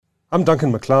I'm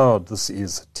Duncan McLeod. This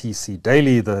is TC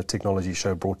Daily, the technology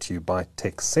show brought to you by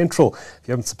Tech Central. If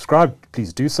you haven't subscribed,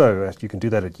 please do so. You can do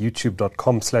that at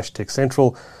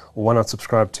youtube.com/TechCentral, or why not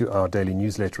subscribe to our daily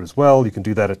newsletter as well? You can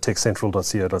do that at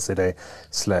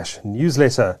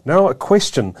techcentral.co.za/newsletter. Now, a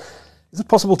question. Is it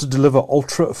possible to deliver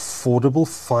ultra-affordable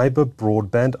fiber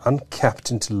broadband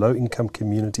uncapped into low-income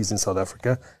communities in South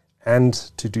Africa and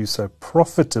to do so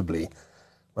profitably?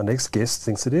 My next guest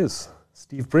thinks it is.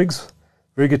 Steve Briggs,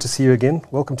 very good to see you again.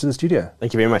 Welcome to the studio.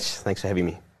 Thank you very much. Thanks for having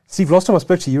me. Steve, last time I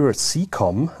spoke to you, you were at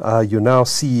Seacom. You're now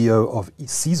CEO of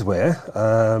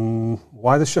Isizwe.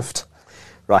 Why the shift?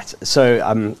 Right. So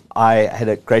I had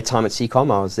a great time at Seacom.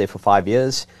 I was there for 5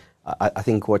 years. I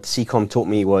think what Seacom taught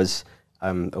me was,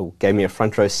 or gave me a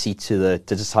front row seat to the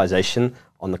digitization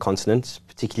on the continent,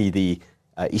 particularly the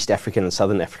East African and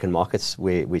Southern African markets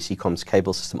where Seacom's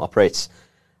cable system operates.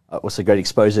 Also great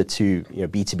exposure to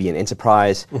B2B and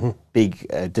enterprise, big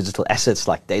digital assets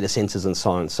like data centers and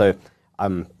so on. So I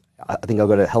think I've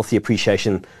got a healthy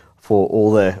appreciation for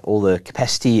all the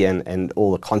capacity and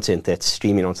all the content that's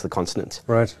streaming onto the continent.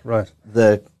 Right.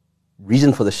 The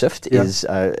reason for the shift is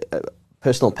a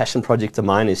personal passion project of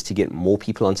mine is to get more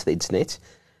people onto the internet,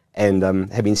 and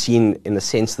having seen, in a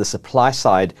sense, the supply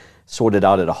side sorted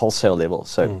out at a wholesale level.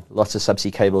 So lots of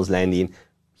subsea cables landing,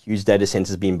 huge data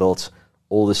centers being built,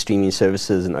 all the streaming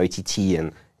services and OTT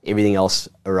and everything else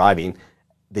arriving.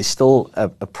 There's still a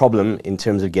problem in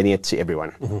terms of getting it to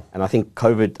everyone. And I think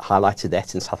COVID highlighted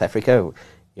that in South Africa.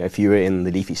 If you were in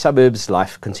the leafy suburbs,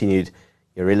 life continued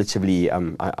relatively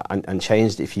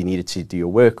unchanged if you needed to do your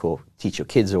work or teach your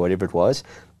kids or whatever it was.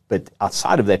 But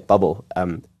outside of that bubble,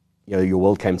 your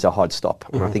world came to a hard stop.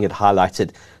 And I think it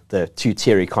highlighted the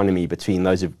two-tier economy between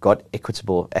those who've got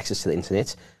equitable access to the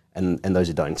internet and those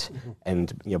who don't.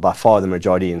 And by far the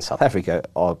majority in South Africa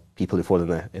are people who fall in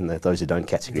the those who don't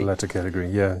category. The latter category,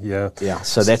 yeah.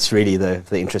 So that's really the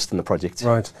interest in the project.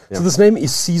 Right. Yeah. So this name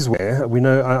Isizwe, we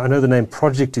know. I know the name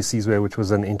Project Isizwe, which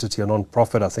was an entity, a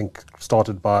non-profit, I think,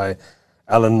 started by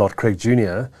Alan, not Craig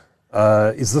Jr.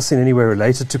 Is this in any way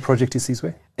related to Project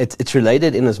Isizwe? It's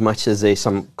related in as much as there's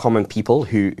some common people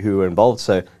who are involved.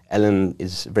 So Alan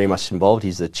is very much involved.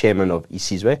 He's the chairman of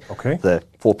Isizwe, the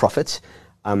for-profit.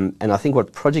 And I think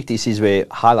what Project Isizwe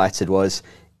highlighted was,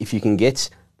 if you can get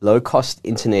low-cost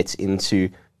internet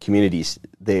into communities,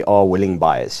 they are willing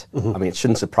buyers. I mean, it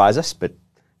shouldn't surprise us, but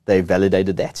they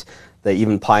validated that. They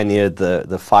even pioneered the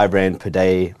R5 per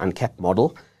day uncapped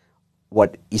model.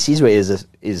 What Isizwe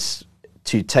is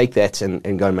to take that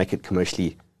and go and make it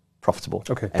commercially profitable.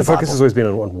 Okay. The focus has always been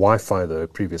on Wi-Fi, though,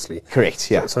 previously.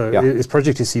 Correct, yeah. So is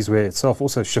Project Isizwe itself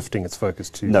also shifting its focus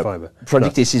to fiber?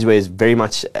 Project Isizwe is very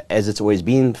much, as it's always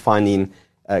been, finding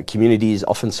communities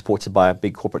often supported by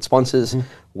big corporate sponsors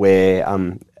where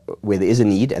there is a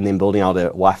need, and then building out a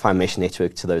Wi-Fi mesh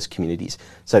network to those communities.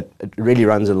 So it really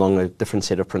runs along a different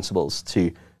set of principles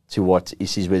to what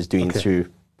Isizwe is doing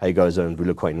through PayGozo and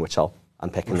VuluCoin, which I'll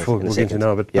unpack in a second.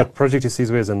 Now, but Project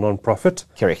Isizwe is a non-profit.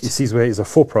 Correct. Isizwe is a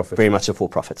for-profit. Very much a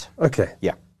for-profit. Okay.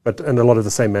 Yeah. And a lot of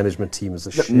the same management team as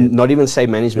the Not even the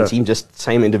same management team, just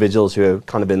same individuals who are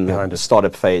kind of in the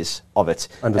startup phase of it.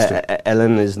 Understood.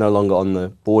 Ellen is no longer on the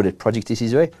board at Project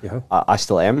Isizwe. I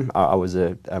still am. I was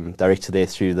a director there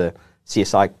through the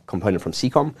CSI component from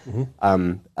Seacom.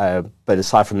 But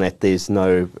aside from that, there's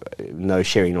no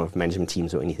sharing of management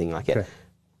teams or anything like that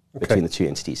between the two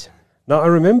entities. Now, I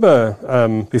remember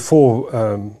before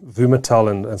Vumatel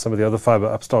and some of the other fiber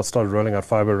upstarts started rolling out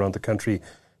fiber around the country,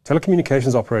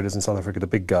 telecommunications operators in South Africa, the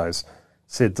big guys,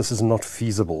 said this is not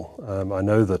feasible. I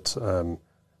know that, I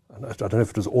don't know if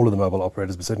it was all of the mobile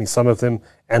operators, but certainly some of them,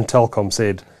 and Telkom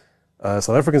said, South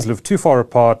Africans live too far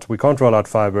apart, we can't roll out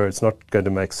fiber, it's not going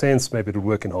to make sense, maybe it'll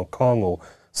work in Hong Kong or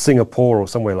Singapore or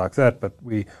somewhere like that, but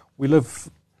we live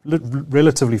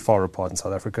relatively far apart in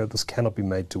South Africa, this cannot be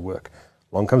made to work.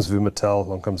 Along comes Vumatel,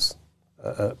 along comes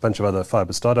a bunch of other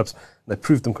fiber startups, and they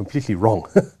proved them completely wrong.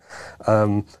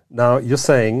 Now, you're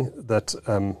saying that,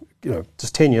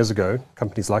 just 10 years ago,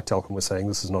 companies like Telkom were saying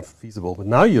this is not feasible, but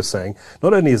now you're saying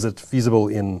not only is it feasible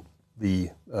in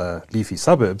the leafy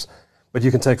suburbs, but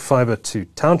you can take fiber to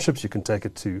townships, you can take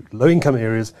it to low-income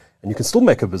areas, and you can still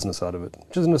make a business out of it,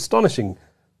 which is an astonishing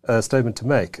statement to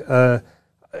make.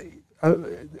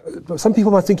 Some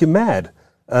people might think you're mad.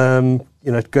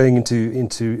 Going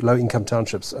into low-income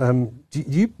townships. Do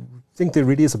you think there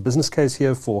really is a business case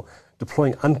here for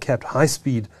deploying uncapped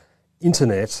high-speed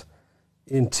internet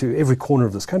into every corner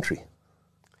of this country?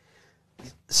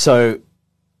 So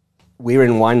we're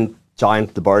in one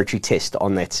giant laboratory test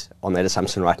on that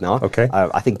assumption right now. Okay.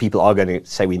 I think people are going to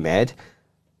say we're mad.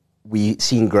 we've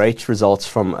seen great results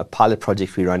from a pilot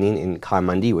project we're running in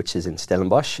Kayamandi, which is in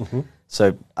Stellenbosch.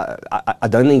 So I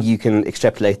don't think you can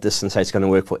extrapolate this and say it's going to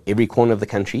work for every corner of the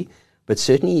country, but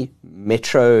certainly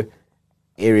metro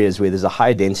areas where there's a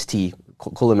higher density,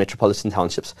 call them metropolitan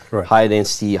townships, higher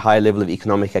density, higher level of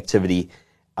economic activity,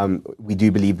 we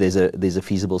do believe there's a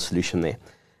feasible solution there.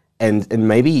 And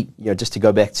maybe, just to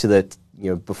go back to that,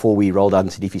 before we rolled out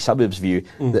into leafy suburbs view,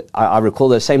 I recall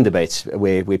those same debates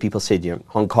where people said,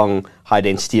 Hong Kong, high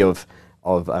density of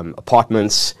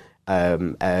apartments,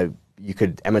 you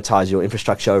could amortize your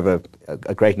infrastructure over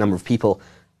a great number of people.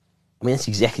 I mean, that's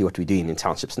exactly what we're doing in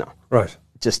townships now. Right.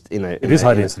 Just it is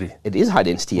high density. It is high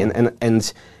density,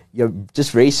 and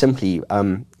just very simply,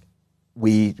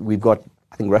 we've got,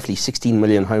 I think, roughly 16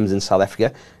 million homes in South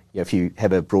Africa. If you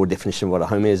have a broad definition of what a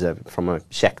home is, from a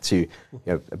shack to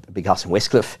a big house in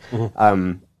Westcliff,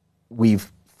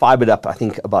 we've fibered up, I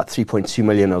think, about 3.2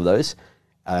 million of those.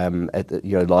 At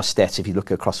the, last stats, if you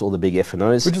look across all the big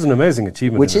FNOs, which is an amazing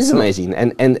achievement. Which is amazing,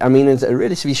 and I mean, it's a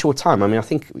relatively short time. I mean, I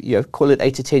think call it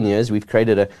 8 to 10 years, we've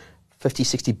created a 50,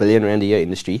 60 billion rand a year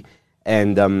industry,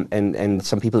 and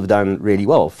some people have done really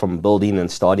well from building and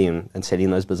starting and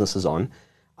setting those businesses on.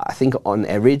 I think on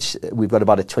average, we've got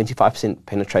about a 25%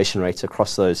 penetration rate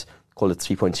across those, call it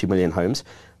 3.2 million homes.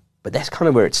 But that's kind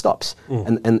of where it stops.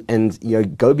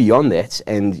 And go beyond that,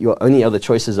 and your only other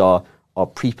choices are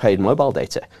prepaid mobile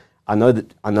data. I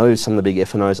know some of the big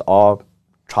FNOs are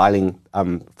trialing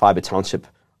fiber township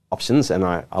options, and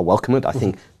I welcome it. I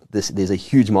think there's a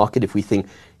huge market. If we think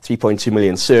 3.2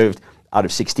 million served out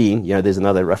of 16, there's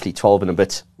another roughly 12 and a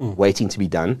bit waiting to be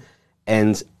done.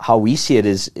 And how we see it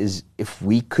is if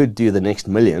we could do the next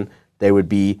million, they would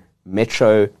be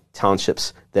metro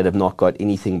townships that have not got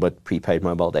anything but prepaid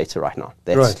mobile data right now.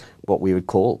 That's what we would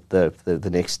call the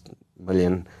next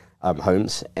million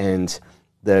homes. And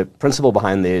the principle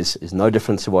behind this is no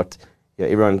different to what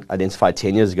everyone identified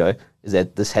 10 years ago, is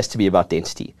that this has to be about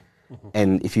density.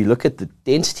 And if you look at the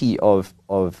density of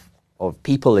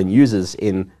people and users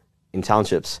in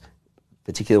townships,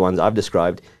 particular ones I've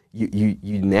described, you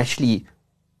naturally,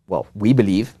 well, we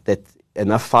believe that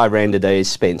enough £5 a day is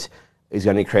spent is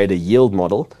going to create a yield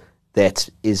model that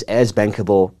is as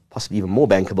bankable, possibly even more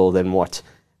bankable than what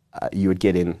you would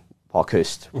get in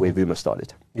Parkhurst, where Vuma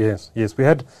started. Yes. We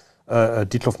had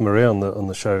Dietlof Marais on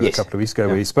the show a couple of weeks ago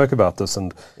where he spoke about this.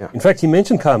 And in fact, he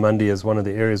mentioned Kayamandi as one of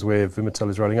the areas where Vumatel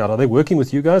is rolling out. Are they working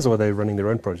with you guys, or are they running their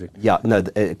own project? Yeah, no,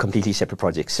 completely separate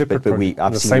projects. But I've seen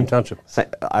the same township.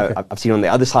 I've seen on the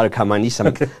other side of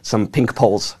Kayamandi some pink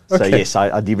poles. So yes,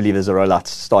 I do believe there's a rollout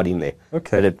starting there.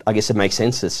 But I guess it makes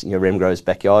sense. It's Remgro's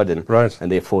backyard,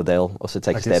 and therefore they'll also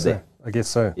take a stab there. I guess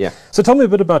so. Yeah. So tell me a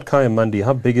bit about Kayamandi.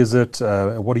 How big is it?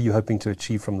 What are you hoping to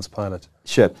achieve from this pilot?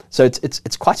 Sure. So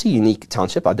it's quite a unique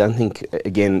township. I don't think,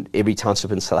 again, every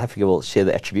township in South Africa will share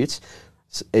the attributes.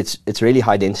 It's really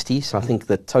high density. So I think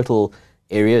the total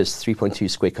area is 3.2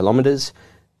 square kilometers.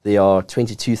 There are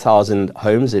 22,000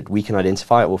 homes that we can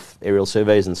identify with aerial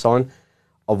surveys and so on,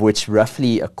 of which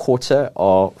roughly a quarter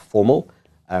are formal.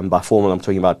 By formal, I'm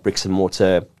talking about bricks and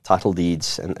mortar, title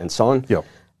deeds, and so on. Yeah.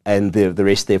 And the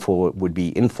rest, therefore, would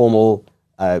be informal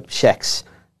shacks,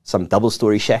 some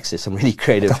double-story shacks. There's some really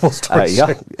creative.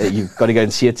 You've got to go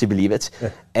and see it to believe it.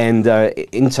 Yeah. And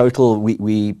in total,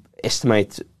 we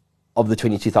estimate of the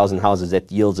 22,000 houses,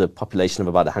 that yields a population of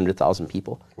about 100,000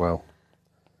 people. Wow.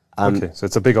 So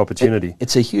it's a big opportunity.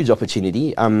 It's a huge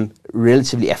opportunity.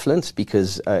 Relatively affluent,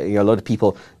 because a lot of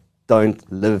people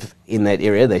don't live in that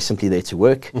area. They're simply there to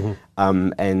work,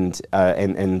 and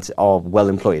are well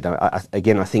employed.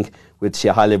 Again, I think we'd see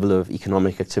a high level of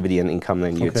economic activity and income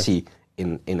than you'd see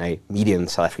in a median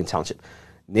South African township.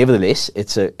 Nevertheless,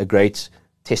 it's a great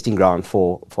testing ground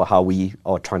for how we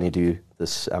are trying to do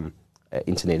this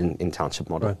internet in township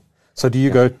model. Right. So do you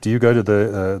go to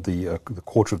the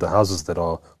quarter of the houses that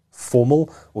are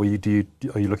formal, or are you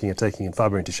looking at taking in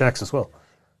fibre into shacks as well?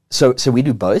 So we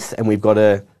do both, and we've got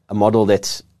a model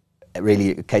that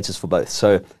really caters for both.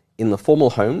 So in the formal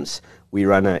homes, we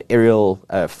run an aerial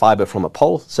fibre from a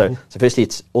pole. So firstly,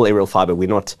 it's all aerial fibre. We're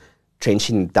not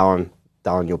trenching down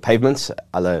your pavements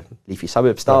a la leafy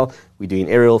suburb style. Right. We're doing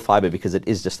aerial fibre because it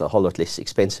is just a whole lot less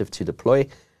expensive to deploy.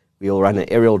 We'll run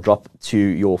an aerial drop to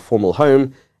your formal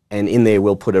home, and in there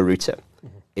we'll put a router.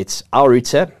 It's our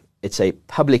router. It's a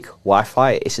public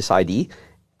Wi-Fi SSID,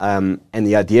 and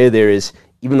the idea there is,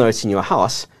 even though it's in your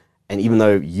house, and even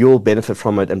though you'll benefit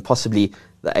from it, and possibly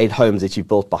the 8 homes that you've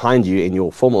built behind you in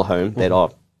your formal home that are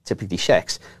typically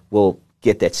shacks will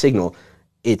get that signal,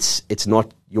 it's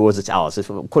not yours, it's ours.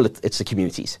 It's the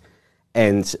community's.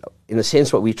 And in a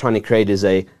sense, what we're trying to create is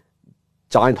a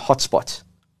giant hotspot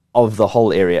of the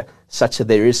whole area, such that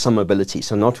there is some mobility.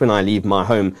 So not when I leave my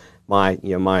home,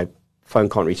 my phone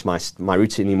can't reach my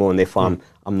router anymore, and therefore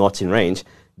I'm not in range.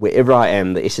 Wherever I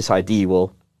am, the SSID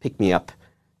will pick me up,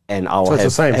 and I will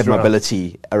have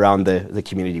mobility around the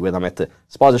community, whether I'm at the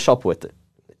spaza shop or at the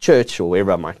church or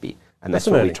wherever I might be. And that's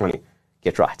what we're trying to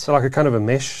get right. So like a kind of a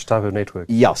mesh type of network.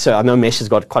 Yeah, so I know mesh has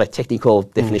got quite a technical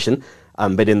definition,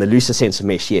 but in the looser sense of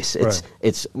mesh, yes,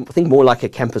 it's I think more like a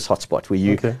campus hotspot where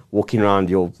you walking around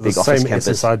your big office campus.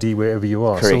 The same SSID wherever you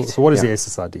are. Correct. So what is the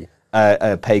SSID?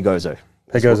 PayGozo.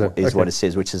 PayGozo is what it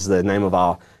says, which is the name of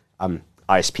our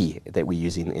ISP that we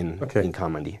use in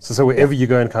Kayamandi. So wherever you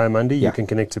go in Kayamandi, you can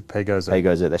connect to PayGozo.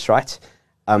 PayGozo, that's right.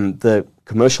 The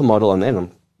commercial model on that,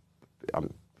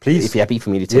 please, if you're happy for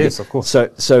me to tell you. Yes, of course.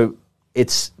 So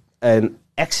it's an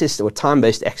access or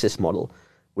time-based access model,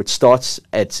 which starts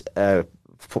at a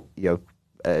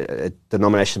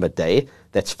denomination of a day.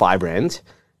 That's R5.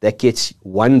 That gets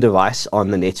one device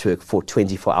on the network for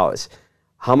 24 hours.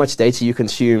 How much data you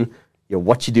consume,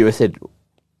 what you do with it,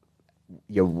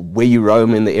 where you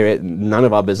roam in the area, none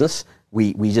of our business.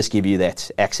 We just give you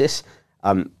that access.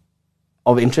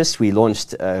 Of interest, we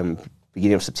launched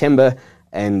beginning of September,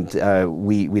 and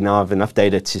we now have enough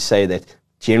data to say that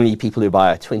generally people who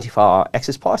buy a 24-hour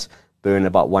access pass burn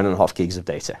about 1.5 gigs of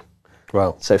data.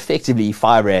 Wow. So effectively,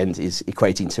 R5 is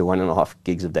equating to 1.5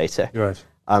 gigs of data. Right.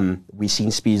 We've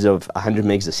seen speeds of 100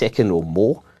 megs a second or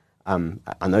more. I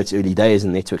know it's early days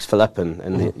and networks fill up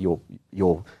and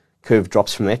your curve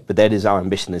drops from that, but that is our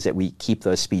ambition, is that we keep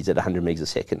those speeds at 100 megs a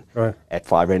second at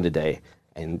R5 a day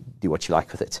and do what you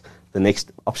like with it. The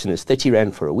next option is 30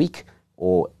 Rand for a week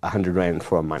or 100 Rand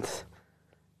for a month.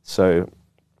 So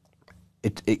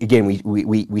again,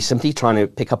 we simply trying to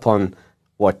pick up on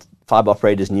what fiber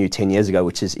operators knew 10 years ago,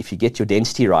 which is if you get your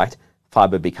density right,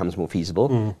 fiber becomes more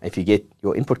feasible. If you get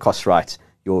your input costs right,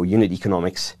 your unit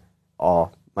economics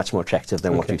are much more attractive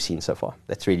than what we've seen so far.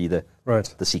 That's really the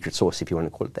secret sauce, if you want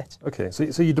to call it that. Okay,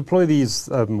 so you deploy these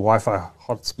Wi-Fi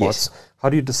hotspots. Yes. How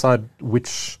do you decide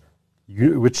which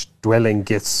dwelling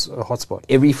gets a hotspot?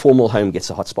 Every formal home gets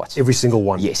a hotspot. Every single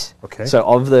one? Yes. Okay. So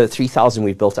of the 3,000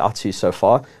 we've built out to so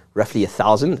far, roughly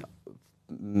 1,000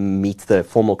 meet the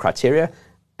formal criteria,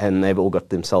 and they've all got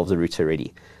themselves a router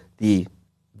ready.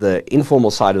 The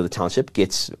informal side of the township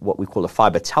gets what we call a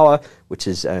fiber tower, which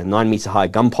is a 9-meter high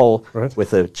gum pole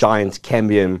with a giant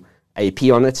cambium AP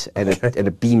on it, and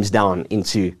it beams down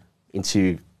into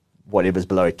whatever's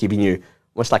below it, giving you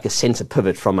almost like a center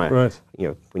pivot from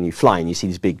when you fly and you see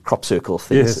these big crop circle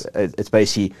things. Yes. It's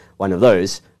basically one of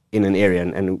those in an area,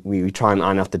 and we try and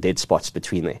iron out the dead spots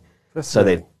between there, so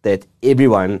that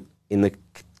everyone in the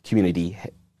community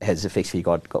has effectively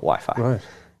got Wi-Fi. Right.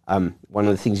 One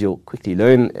of the things you'll quickly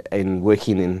learn in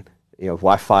working in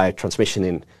Wi-Fi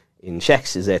transmission in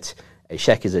shacks is that a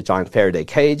shack is a giant Faraday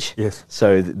cage. Yes.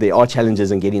 So there are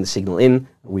challenges in getting the signal in.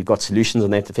 We've got solutions on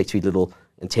that, effectively little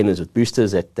antennas with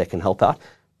boosters that can help out.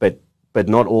 But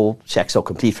not all shacks are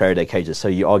complete Faraday cages. So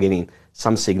you are getting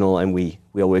some signal, and we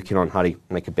are working on how to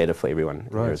make it better for everyone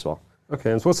there as well.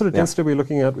 Okay. And so what sort of density are we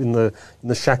looking at in the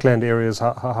shackland areas?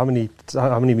 How many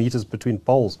meters between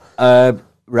poles?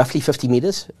 Roughly 50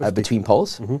 meters between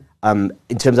poles.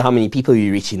 In terms of how many people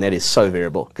you're reaching, that is so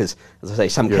variable, because, as I say,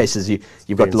 some cases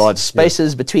you've got large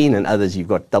spaces between, and others you've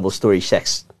got double-story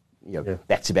shacks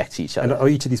back to each other. And are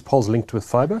each of these poles linked with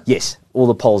fiber? Yes, all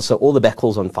the poles, so all the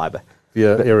backhauls on fiber.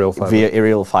 Via aerial fiber? Via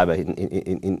aerial fiber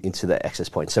into the access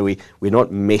point. So we're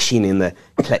not meshing in the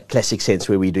classic sense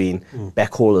where we're doing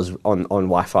backhaul on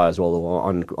Wi-Fi as well, or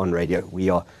on radio. We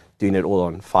are doing it all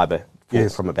on fiber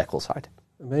from a backhaul side.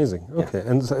 Amazing. Okay.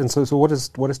 Yeah. And so what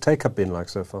has take-up been like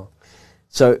so far?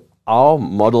 So our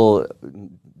model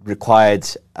required,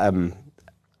 I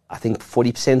think,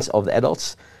 40% of the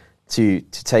adults to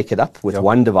take it up with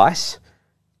one device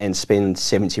and spend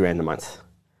 70 Rand a month.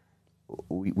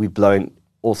 We've blown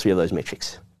all three of those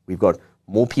metrics. We've got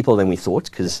more people than we thought,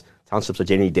 because townships are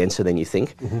generally denser than you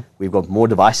think. We've got more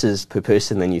devices per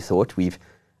person than you thought. We've,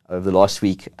 over the last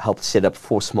week, helped set up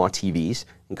 4 smart TVs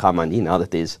in Kayamandi, now that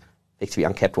there's effectively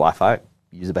uncapped Wi-Fi,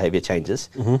 user behavior changes,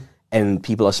 and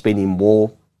people are spending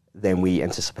more than we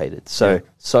anticipated. So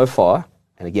far,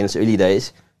 and again, it's early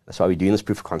days, that's why we're doing this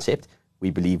proof of concept, we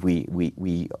believe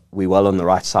we're well on the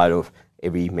right side of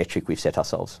every metric we've set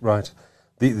ourselves. Right.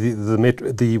 The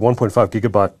 1.5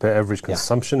 gigabyte per average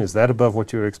consumption, is that above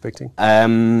what you were expecting?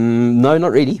 No,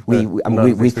 not really.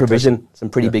 We provision some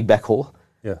pretty big backhaul.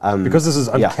 Yeah, because this is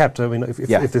uncapped. I mean, if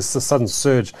there's a sudden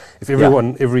surge, if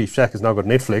every shack has now got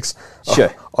Netflix,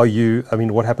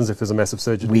 what happens if there's a massive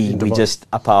surge? We just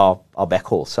up our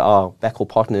backhaul. So our backhaul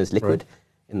partner is Liquid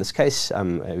in this case.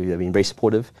 They've been very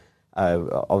supportive.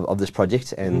 of this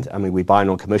project. And I mean, we're buying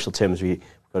on commercial terms. We've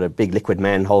got a big liquid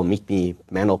manhole, meet me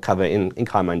manhole cover in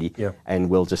Kaimandi, and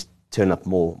we'll just turn up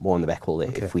more on the backhaul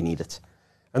there if we need it.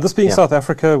 And this being South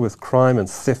Africa, with crime and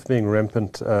theft being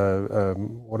rampant,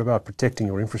 what about protecting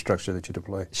your infrastructure that you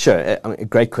deploy? Sure, I mean, a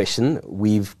great question.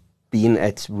 We've been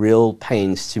at real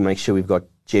pains to make sure we've got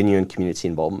genuine community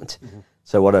involvement.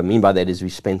 So what I mean by that is we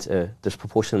spent a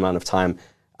disproportionate amount of time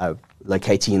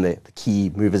locating the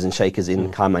key movers and shakers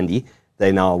in Kaimandi.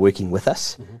 They're now working with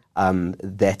us.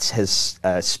 That has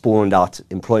spawned out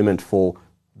employment for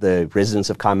the residents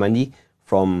of Kaimandi,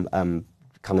 from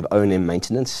kind of O&M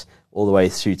maintenance all the way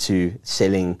through to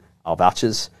selling our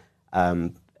vouchers.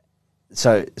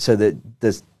 So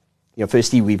there's,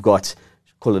 firstly, we've got,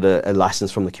 call it a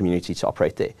license from the community to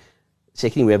operate there.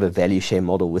 Secondly, we have a value share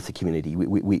model with the community.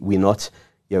 We're not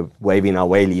waving our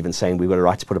way leave and saying we've got a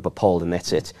right to put up a pole and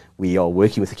that's it. We are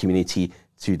working with the community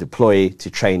to deploy, to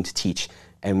train, to teach,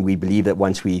 and we believe that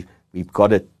once we've got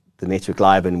the network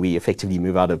live and we effectively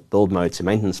move out of build mode to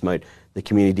maintenance mode, the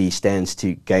community stands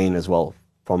to gain as well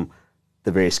from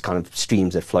the various kind of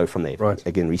streams that flow from there. Right.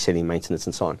 Again, resetting, maintenance,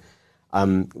 and so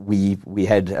on. We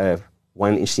had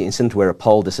one interesting incident where a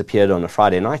pole disappeared on a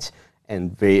Friday night,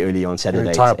 and very early on Saturday, an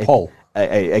entire pole,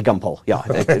 a gun pole. Yeah,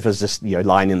 it was just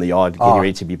lying in the yard, getting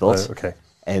ready to be built.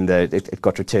 And it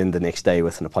got returned the next day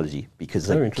with an apology because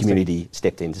the community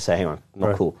stepped in to say, "Hang on,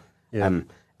 not cool." Yeah.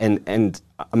 And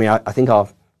I mean, I think our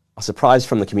surprise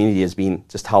from the community has been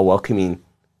just how welcoming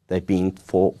they've been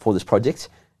for this project.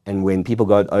 And when people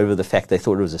got over the fact they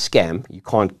thought it was a scam, you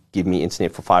can't give me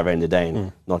internet for R5 a day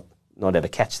and not have a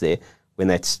catch there. When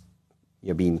that's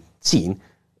being seen,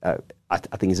 I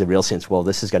think there's a real sense, well,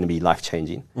 this is going to be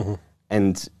life-changing.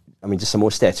 And I mean, just some more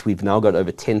stats. We've now got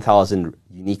over 10,000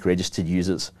 unique registered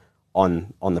users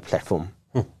on the platform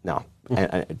now,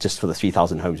 and just for the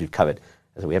 3,000 homes we've covered.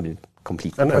 So we haven't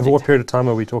completed the project. And over what period of time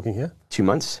are we talking here? 2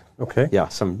 months. Okay. Yeah,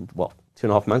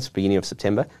 2.5 months, beginning of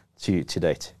September to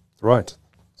date. Right.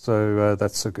 So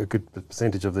that's a good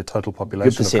percentage of the total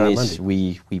population. Good percentage.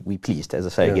 We pleased. As I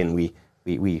say again,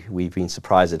 we've been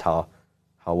surprised at how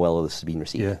well this has been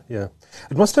received. Yeah.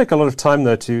 It must take a lot of time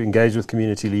though to engage with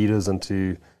community leaders and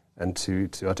to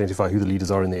identify who the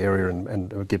leaders are in the area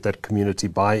and get that community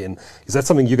buy-in. Is that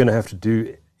something you're going to have to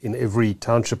do in every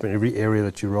township and every area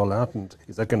that you roll out? And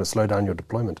is that going to slow down your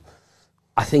deployment?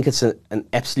 I think it's an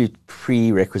absolute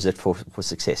prerequisite for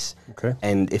success. Okay.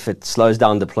 And if it slows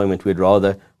down deployment, we'd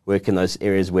rather work in those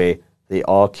areas where there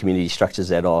are community structures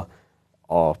that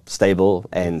are stable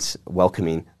and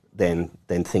welcoming than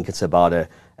think it's about a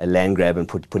land grab and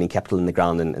putting capital in the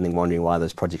ground and then wondering why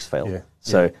those projects fail.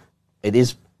 So it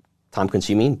is time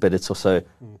consuming, but it's also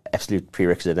absolute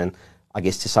prerequisite and I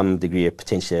guess to some degree a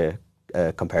potential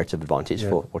comparative advantage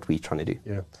for what we're trying to do.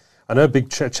 Yeah. I know a big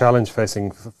challenge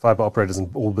facing fiber operators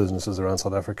and all businesses around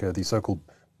South Africa, these so-called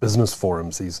business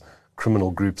forums, these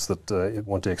criminal groups that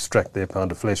want to extract their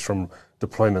pound of flesh from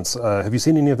deployments. Have you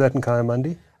seen any of that in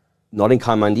Kaimandi? Not in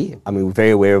Kaimandi. I mean, we're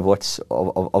very aware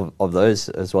of those,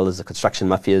 as well as the construction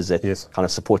mafias that kind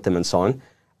of support them and so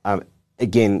on.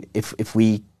 Again, if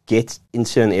we get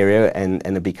into an area and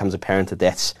it becomes apparent that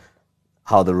that's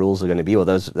how the rules are going to be, or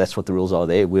that's what the rules are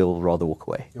there, we'll rather walk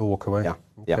away. You'll walk away?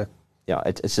 Yeah.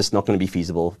 It's just not going to be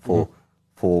feasible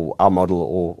for our model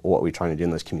or what we're trying to do in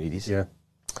those communities. Yeah.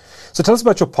 So tell us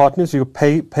about your partners. Your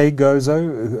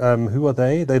PayGozo. Who are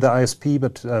they? They're the ISP,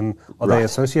 but are they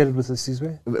associated with the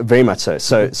Sizwe? Very much so.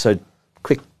 So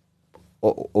quick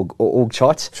org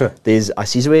chart. Sure. There's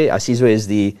Isizwe. Isizwe is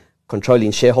the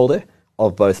controlling shareholder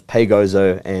of both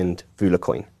PayGozo and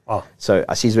VulaCoin. So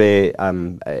Isizwe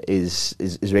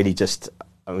is really just,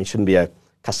 I mean, it shouldn't be a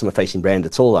customer-facing brand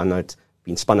at all. I know it's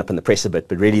been spun up in the press a bit,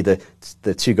 but really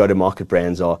the two go-to-market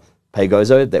brands are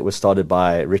PayGozo, that was started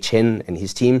by Rich Hen and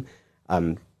his team.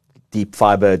 Deep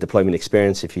fiber deployment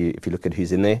experience, if you look at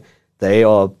who's in there. They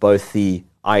are both the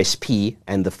ISP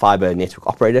and the fiber network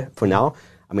operator for now.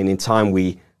 I mean, in time,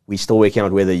 we're still working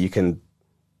out whether you can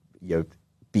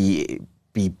be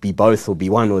both or be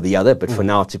one or the other, but for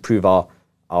now, to prove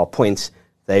our points,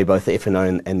 they're both the F&O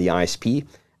and the ISP.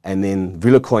 And then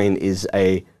VulaCoin is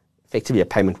effectively a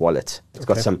payment wallet. It's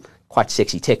got some quite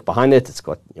sexy tech behind it. It's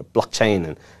got blockchain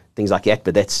and things like that,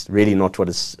 but that's really not what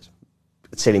its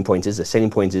selling point is. The selling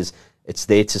point is it's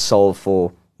there to solve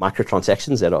for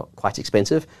microtransactions that are quite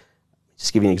expensive.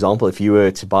 Just give you an example, if you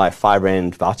were to buy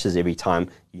R5 vouchers every time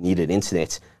you needed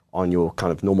internet on your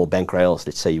kind of normal bank rails,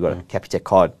 let's say you got a Capitec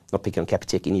card, not picking on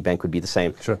Capitec, any bank would be the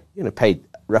same. Sure. You're going to pay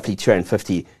roughly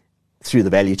R250 through the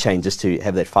value chain just to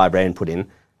have that R5 put in.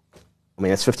 I mean,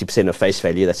 that's 50% of face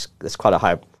value. That's quite a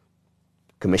high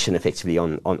commission effectively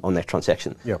on that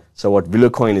transaction. Yeah. So what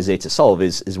VuluCoin is there to solve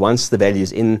is once the value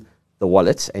is in the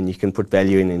wallet, and you can put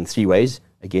value in 3 ways.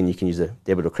 Again, you can use a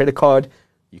debit or credit card,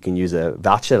 you can use a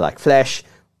voucher like Flash,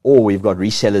 or we've got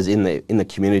resellers in the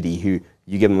community who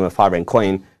you give them a R5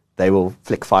 coin, they will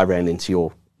flick R5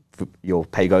 into your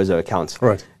PayGozo account.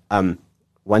 Right.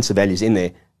 Once the value's in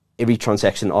there, every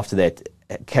transaction after that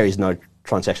carries no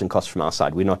transaction costs from our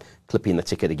side. We're not clipping the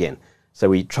ticket again. So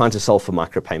we're trying to solve for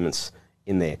micropayments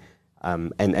in there.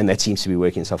 And that seems to be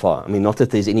working so far. I mean, not that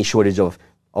there's any shortage of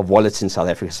wallets in South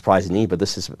Africa, surprisingly, but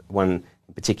this is one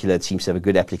in particular that seems to have a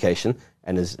good application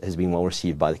and has been well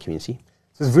received by the community.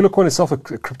 So is VuluCoin itself a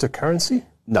cryptocurrency?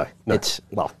 No. It's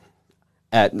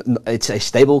a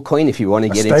stable coin if you want to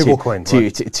get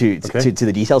into to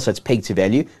the details. So it's pegged to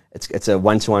value. It's a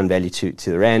one-to-one value to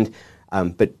the rand.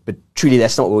 But truly,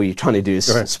 that's not what we're trying to do. Is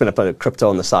spin up a crypto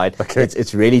on the side. Okay.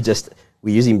 It's really just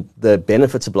we're using the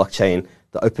benefits of blockchain,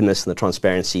 the openness and the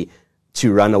transparency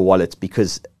to run a wallet,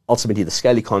 because ultimately the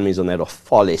scale economies on that are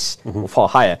far less or far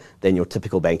higher than your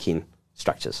typical banking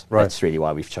structures. Right. That's really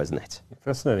why we've chosen that.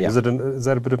 Fascinating. Yeah. Is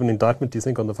that a bit of an indictment, do you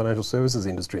think, on the financial services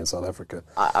industry in South Africa?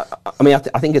 I mean,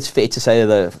 I think it's fair to say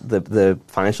the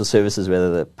financial services, whether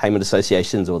the payment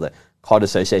associations or the card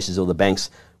associations or the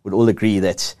banks, would all agree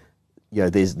that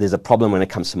there's a problem when it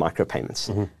comes to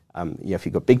micropayments. If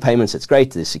you've got big payments, it's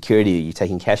great. There's security. You're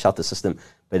taking cash out the system.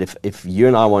 But if you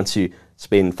and I want to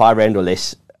spend R5 or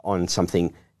less on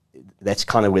something, that's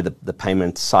kind of where the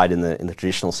payment side in the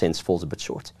traditional sense falls a bit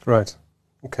short. Right.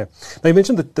 Okay. Now, you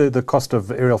mentioned that the cost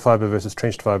of aerial fibre versus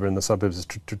trenched fibre in the suburbs has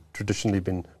traditionally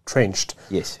been trenched.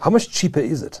 Yes. How much cheaper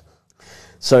is it?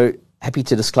 So, happy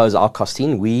to disclose our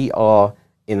costing. We are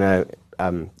in our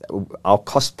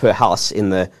cost per house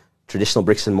in the traditional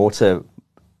bricks and mortar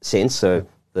sense, so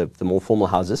the more formal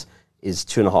houses, is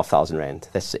 2,500 rand.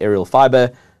 That's the aerial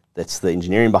fibre, that's the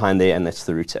engineering behind there, and that's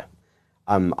the router.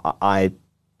 I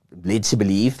led to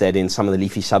believe that in some of the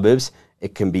leafy suburbs,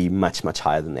 it can be much, much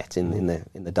higher than that, in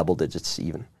the double digits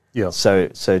even. Yeah. So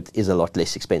it is a lot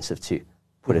less expensive to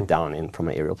put it down from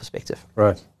an aerial perspective.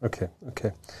 Right. Okay.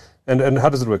 And how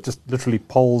does it work? Just literally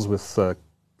poles with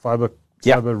fibre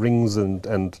rings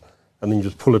and then you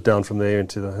just pull it down from there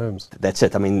into the homes. That's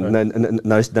it. I mean,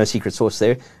 no secret sauce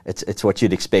there. It's what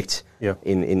you'd expect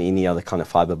in any other kind of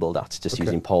fibre build out, just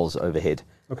using poles overhead.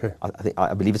 Okay.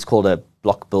 I believe it's called a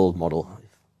block build model.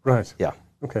 Right. Yeah.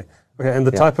 Okay. And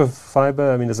the type of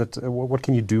fibre, I mean, is it what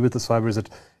can you do with this fibre?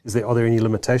 Are there any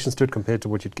limitations to it compared to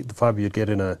what the fibre you'd get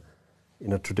in a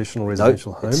traditional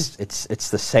residential home? It's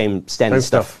the same standard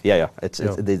stuff. Yeah.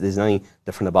 There's nothing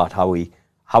different about how we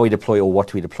deploy or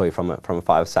what we deploy from a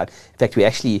fibre side. In fact, we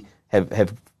actually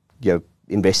have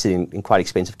invested in quite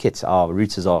expensive kits. Our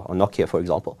routers are Nokia, for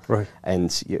example. Right.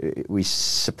 And we're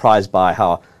surprised by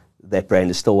how that brand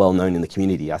is still well known in the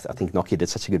community. I think Nokia did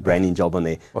such a good branding job on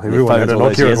their phones all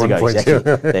those years ago. Exactly.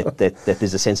 that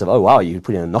there's a sense of, oh wow, you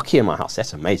put in a Nokia in my house.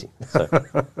 That's amazing. So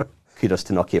kudos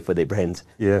to Nokia for their brand.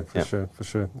 Yeah, for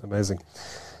sure. Amazing.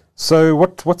 So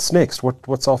what's next?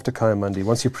 What's after Kayamandi?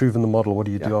 Once you've proven the model, what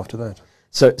do you do after that?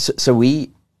 So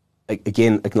we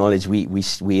again acknowledge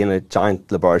we're in a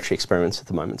giant laboratory experiment at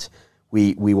the moment.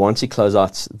 We want to close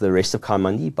out the rest of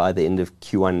Kayamandi by the end of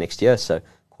Q1 next year. So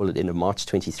call it end of March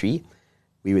 23.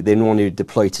 We would then want to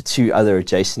deploy to 2 other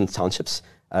adjacent townships,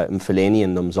 Mfuleni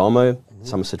and Nomzamo,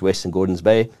 Somerset West and Gordons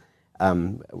Bay,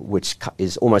 which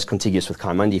is almost contiguous with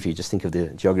Kayamandi if you just think of the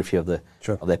geography of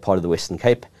that part of the Western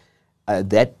Cape.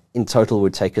 That in total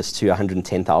would take us to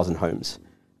 110,000 homes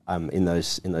in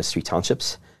those 3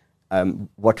 townships.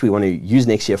 What we want to use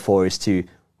next year for is to,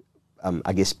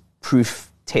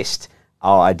 proof test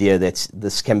our idea that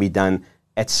this can be done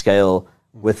at scale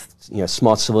with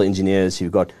smart civil engineers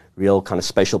who've got real kind of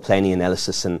spatial planning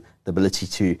analysis and the ability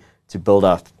to build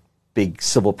out big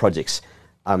civil projects.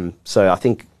 So I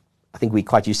think we're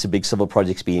quite used to big civil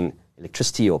projects being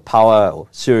electricity or power or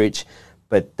sewerage,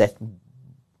 but that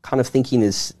kind of thinking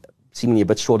is seemingly a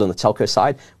bit short on the telco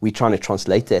side. We're trying to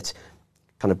translate that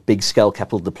kind of big scale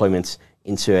capital deployment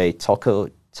into a telco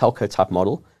type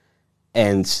model.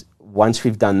 And once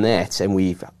we've done that and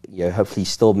we've hopefully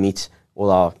still meet all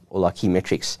our key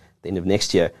metrics at the end of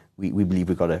next year, we believe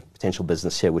we've got a potential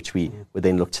business here, which we would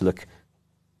then look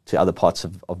to other parts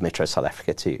of Metro South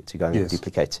Africa to go and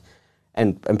duplicate,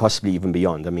 and possibly even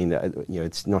beyond. I mean,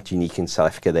 it's not unique in South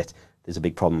Africa that there's a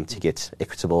big problem to get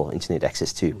equitable internet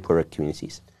access to poorer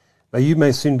communities. Now, you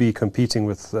may soon be competing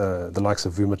with the likes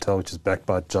of Vumatel, which is backed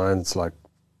by giants like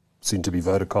soon to be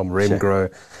Vodacom, Remgro.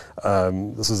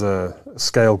 This is a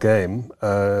scale game.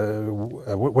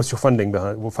 What's your funding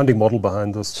model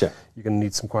behind this? Sure. You're going to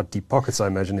need some quite deep pockets, I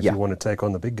imagine, if you want to take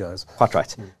on the big guys. Quite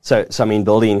right. So I mean,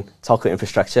 building telco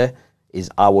infrastructure is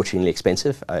eye-wateringly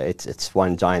expensive. It's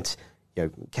one giant,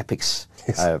 capex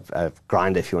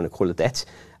grinder, if you want to call it that.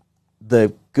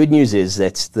 The good news is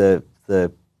that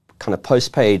the kind of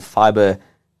postpaid fiber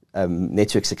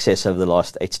network success over the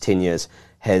last 8 to 10 years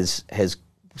has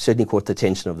certainly caught the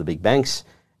attention of the big banks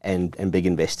and big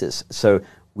investors. So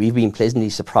we've been pleasantly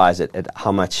surprised at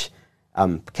how much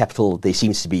capital there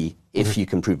seems to be if you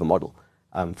can prove a model.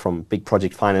 From big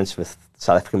project finance with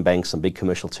South African banks on big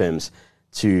commercial terms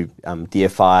to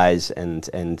DFIs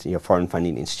and foreign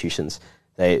funding institutions.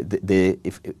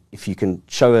 If you can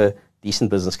show a decent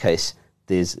business case,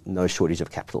 there's no shortage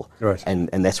of capital. Right.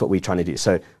 And that's what we're trying to do.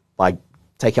 So by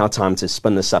taking our time to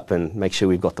spin this up and make sure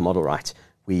we've got the model right,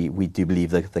 we do believe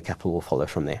the capital will follow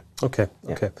from there. Okay.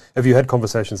 Have you had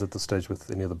conversations at this stage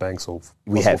with any of the banks or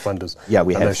funders? Yeah,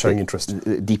 we have. They're showing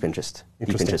interest? Deep interest.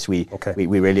 We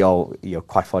really are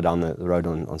quite far down the road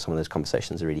on some of those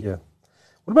conversations already. Yeah.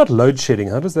 What about load shedding?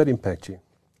 How does that impact you?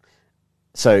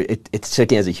 So it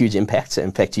certainly has a huge impact.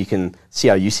 In fact, you can see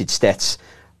our usage stats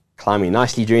climbing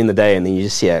nicely during the day, and then you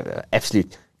just see an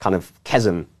absolute kind of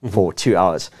chasm for 2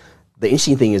 hours. The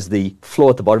interesting thing is the floor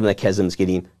at the bottom of that chasm is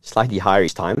getting slightly higher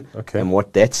each time. Okay. And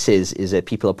what that says is that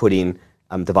people are putting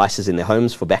devices in their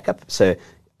homes for backup. So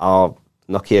our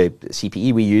Nokia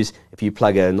CPE we use, if you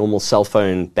plug a normal cell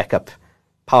phone backup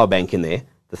power bank in there,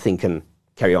 the thing can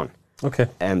carry on. Okay.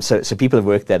 So people have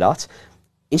worked that out.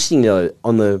 Interestingly, though,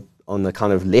 on the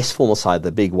kind of less formal side,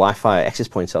 the big Wi-Fi access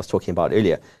points I was talking about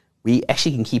earlier, we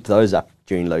actually can keep those up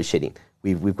during load shedding.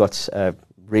 We've got a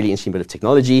really interesting bit of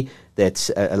technology that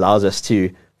allows us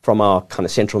to, from our kind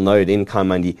of central node in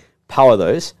Kaimandi, power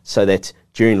those so that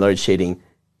during load shedding,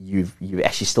 you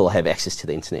actually still have access to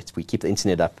the internet. We keep the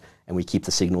internet up and we keep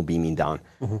the signal beaming down.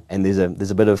 And there's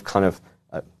a bit of kind of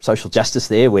social justice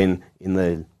there when in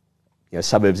the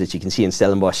suburbs that you can see in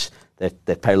Stellenbosch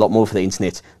that pay a lot more for the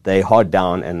internet, they hard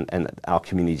down and our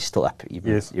community is still up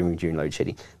even during load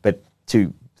shedding. But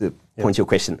to the point of your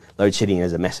question, load shedding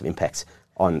has a massive impact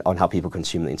on how people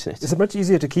consume the internet. Is it much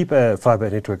easier to keep a fiber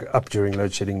network up during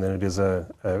load shedding than it is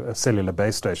a cellular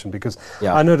base station? Because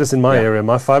I notice in my area,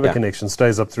 my fiber connection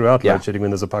stays up throughout load shedding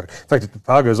when there's a power. In fact, if the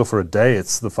power goes off for a day,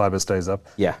 the fiber stays up.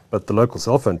 Yeah. But the local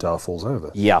cell phone tower falls over.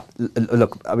 Yeah.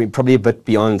 Look, I mean, probably a bit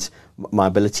beyond my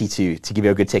ability to give you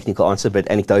a good technical answer, but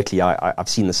anecdotally, I've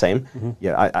seen the same.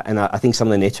 I think some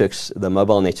of the networks, the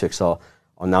mobile networks are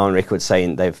now on record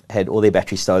saying they've had all their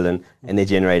batteries stolen and their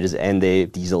generators and their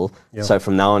diesel. So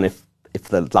from now on, if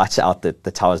the lights are out, the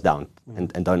tower's down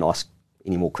and don't ask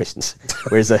any more questions.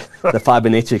 Whereas the fiber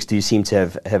networks do seem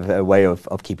to have a way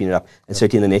of keeping it up. And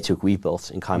certainly in the network we've built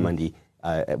in Kaimandi,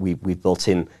 we've built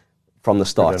in from the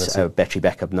start battery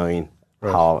backup, knowing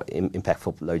how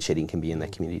impactful load shedding can be in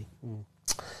that community.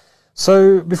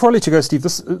 So before I let you go, Steve,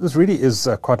 this really is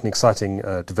quite an exciting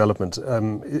development.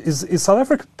 Is South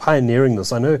Africa pioneering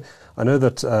this? I know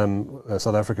that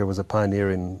South Africa was a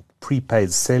pioneer in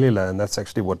prepaid cellular, and that's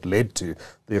actually what led to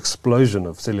the explosion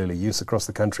of cellular use across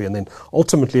the country and then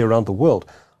ultimately around the world.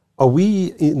 Are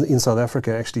we in South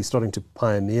Africa actually starting to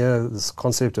pioneer this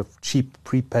concept of cheap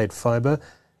prepaid fiber?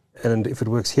 And if it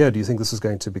works here, do you think this is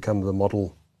going to become the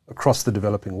model across the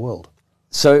developing world?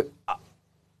 So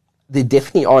there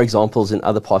definitely are examples in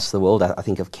other parts of the world. I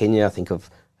think of Kenya, I think of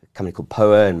a company called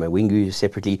POA and Mawingu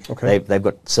separately. Okay. They've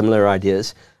got similar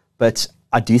ideas. But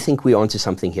I do think we're onto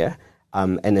something here.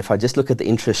 And if I just look at the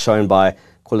interest shown by,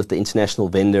 call it the international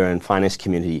vendor and finance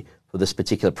community for this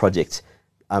particular project,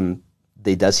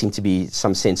 there does seem to be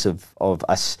some sense of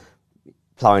us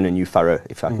plowing a new furrow,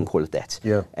 if I can call it that.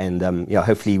 Yeah. And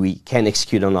hopefully we can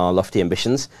execute on our lofty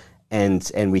ambitions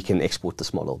and we can export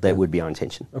this model. That would be our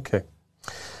intention. Okay.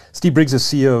 Steve Briggs is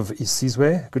CEO of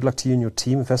Isizwe. Good luck to you and your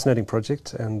team. Fascinating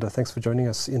project. And thanks for joining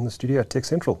us in the studio at Tech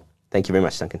Central. Thank you very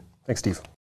much, Duncan. Thanks, Steve.